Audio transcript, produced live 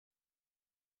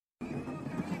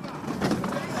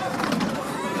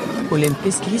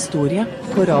Olympisk historie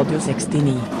på Radio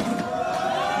 69.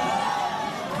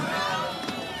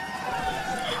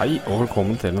 Hei og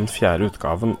velkommen til den fjerde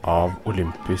utgaven av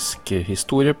Olympisk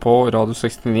historie på Radio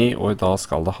 69, og i dag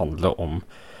skal det handle om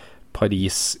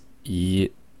Paris i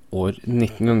år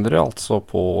 1900, altså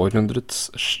på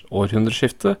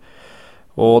århundreskiftet.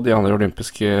 Og de andre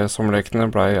olympiske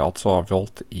sommerlekene ble altså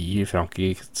avholdt i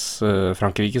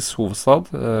Frankrikes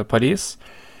hovedstad, Paris.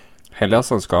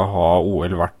 Hellas ønsket å ha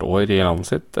OL hvert år i landet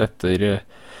sitt etter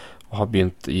å ha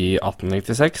begynt i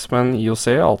 1896, men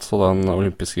IOC, altså den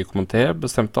olympiske komité,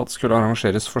 bestemte at det skulle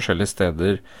arrangeres forskjellige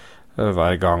steder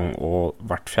hver gang og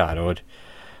hvert fjerde år.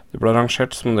 Det ble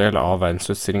arrangert som en del av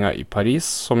verdensutstillingen i Paris,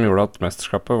 som gjorde at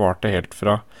mesterskapet varte helt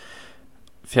fra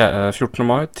 14.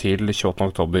 mai til 28.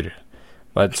 oktober.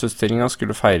 Verdensutstillingen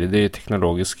skulle feire de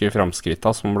teknologiske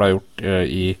framskrittene som ble gjort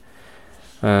i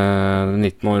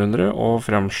 19. århundre og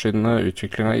fremskynde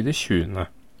utviklingen i det 20.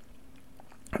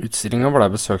 Utstillingen ble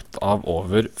besøkt av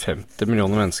over 50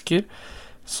 millioner mennesker,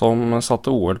 som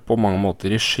satte OL på mange måter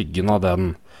i skyggen av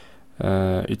den.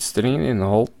 Utstillingen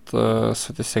inneholdt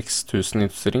 76 000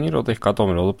 utstillinger og dekket et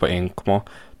område på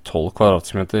 1,12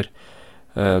 kvadratkilometer.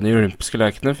 De olympiske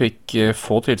lekene fikk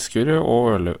få tilskuere,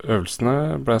 og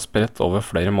øvelsene ble spredt over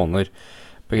flere måneder.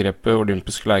 Begrepet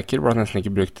olympiske leker ble nesten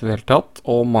ikke brukt i det hele tatt,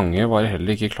 og mange var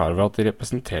heller ikke klar over at de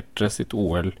representerte sitt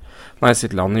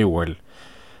land i OL.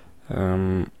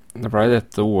 Det ble i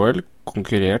dette OL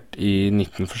konkurrert i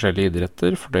 19 forskjellige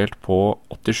idretter, fordelt på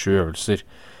 87 øvelser.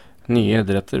 Nye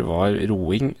idretter var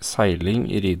roing, seiling,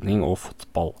 ridning og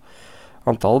fotball.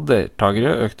 Antallet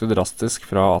deltagere økte drastisk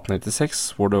fra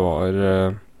 1896, hvor det var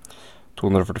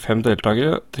 245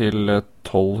 deltagere, til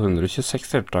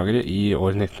 1226 deltagere i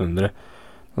år 1900.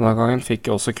 Denne gangen fikk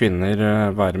også kvinner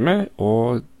være med,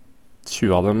 og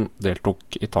 20 av dem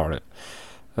deltok i tallet.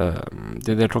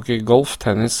 De deltok i golf,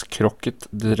 tennis, krokket,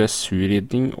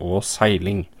 dressurridning og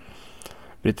seiling.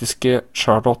 Britiske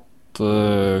Charlotte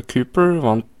Cooper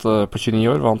på 29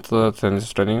 år vant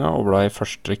tennisutstillingen og ble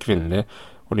første kvinnelige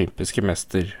olympiske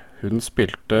mester. Hun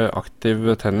spilte aktiv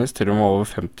tennis til hun var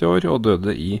over 50 år og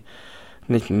døde i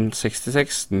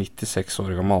 1966, 96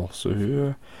 år gammel, så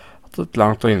hun hadde et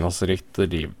langt og innholdsrikt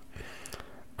liv.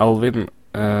 Alvin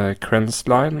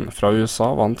Krensline fra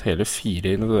USA vant hele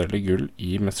 4 individuelle gull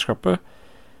i mesterskapet.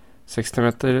 60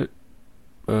 meter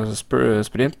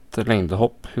sprint,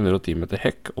 lengdehopp, 110 meter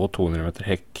hekk og 200 meter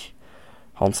hekk.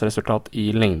 Hans resultat i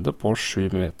lengde på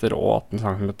 7 meter og 18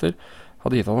 cm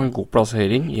hadde gitt han en god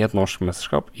plassering i et norsk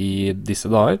mesterskap i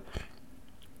disse dager.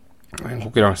 En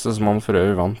konkurranse som han for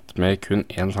øvrig vant med kun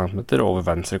 1 cm over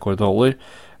verdensrekordholder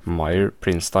Meyer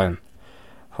Prinstein.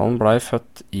 Han ble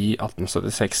født i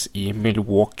 1876 i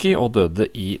Milwaukee og døde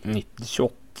i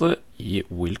 1928 i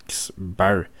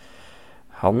Wilkes-Barre.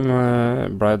 Han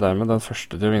ble dermed den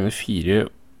første til å vinne 4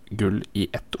 gull i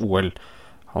ett OL.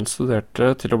 Han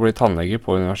studerte til å bli tannlege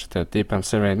på universitetet i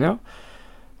Pennsylvania,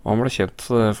 og han ble kjent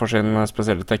for sin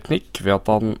spesielle teknikk ved at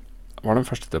han var den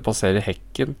første til å passere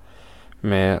hekken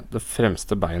med det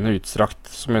fremste beinet utstrakt,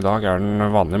 som i dag er den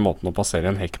vanlige måten å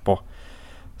passere en hekk på.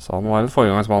 Så han var en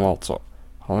foregangsmann altså.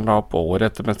 Han la opp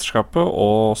året etter mesterskapet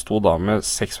og sto da med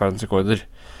 6 verdensrekorder.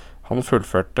 Han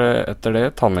fullførte etter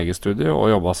det tannlegestudiet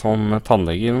og jobbet som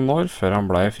tannlege i noen år før han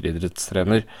ble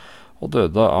friidrettstrener og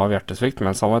døde av hjertesvikt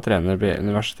mens han var trener ved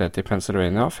universitetet i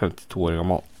Pennsylvania, 52 år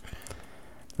gammel.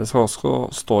 Det skal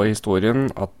også stå i historien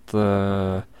at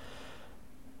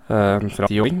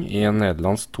fra jogging i en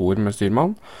nederlandsk toer med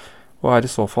styrmann, og er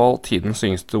i så fall tidens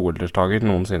yngste OL-deltager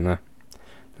noensinne.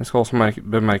 Det skal også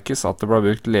bemerkes at det ble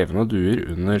brukt levende duer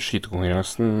under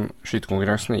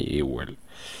skytekonkurransen i OL.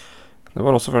 Det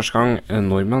var også første gang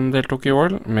nordmenn deltok i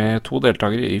OL, med 2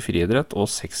 deltagere i friidrett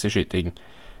og 6 i skyting.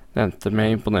 Det endte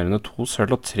med imponerende 2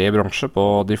 sølv og 3 bronse på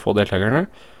de få deltagerne.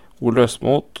 Ole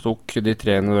Østmo tok de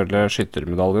 3 individuelle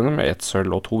skyttermedaljene med 1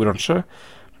 sølv og 2 bronse,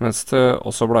 mens det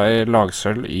også ble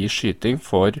lagsølv i skyting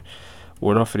for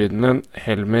Olaf Frydenlund,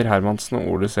 Helmer Hermansen og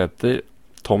Ole Sæther,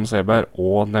 Tom Seberg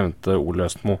og nevnte Ole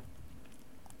Østmo.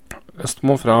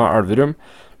 Østmo fra Elverum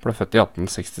ble født i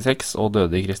 1866 og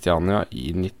døde i Kristiania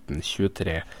i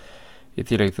 1923. I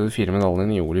tillegg til de 4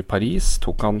 medaljene i OL i Paris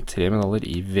tok han 3 medaljer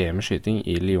i VM-skyting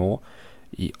i Lyon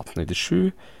i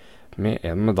 1897, med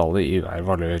 1 medalje i hver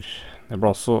valør. Det ble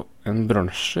også en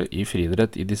bronse i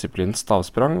friidrett i disiplinen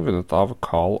stavsprang, vunnet av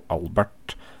Carl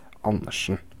Albert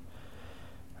Andersen.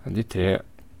 De 3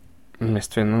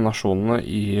 mestvinnende nasjonene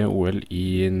i OL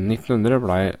i 1900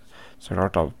 ble så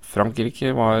klart av Frankrike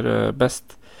var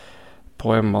best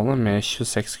på hjemmebane med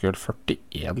 26 gull,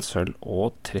 41 sølv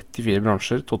og 34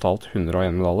 bronser, totalt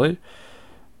 101 medaljer.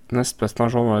 Nest beste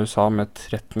nasjon var USA med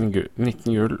 19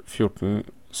 gull, 14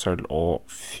 sølv og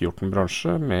 14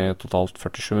 bronse, med totalt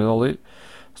 47 medaljer.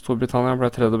 Storbritannia ble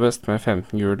tredje best med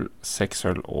 15 gull, 6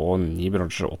 sølv og 9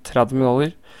 bronser og 30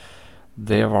 medaljer.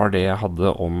 Det var det jeg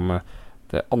hadde om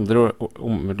det andre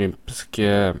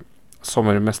olympiske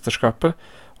sommermesterskapet,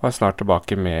 og er snart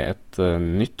tilbake med et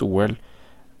nytt OL.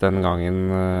 Denne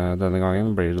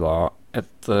gangen blir det da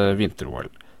et vinter-OL.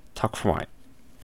 Takk for meg.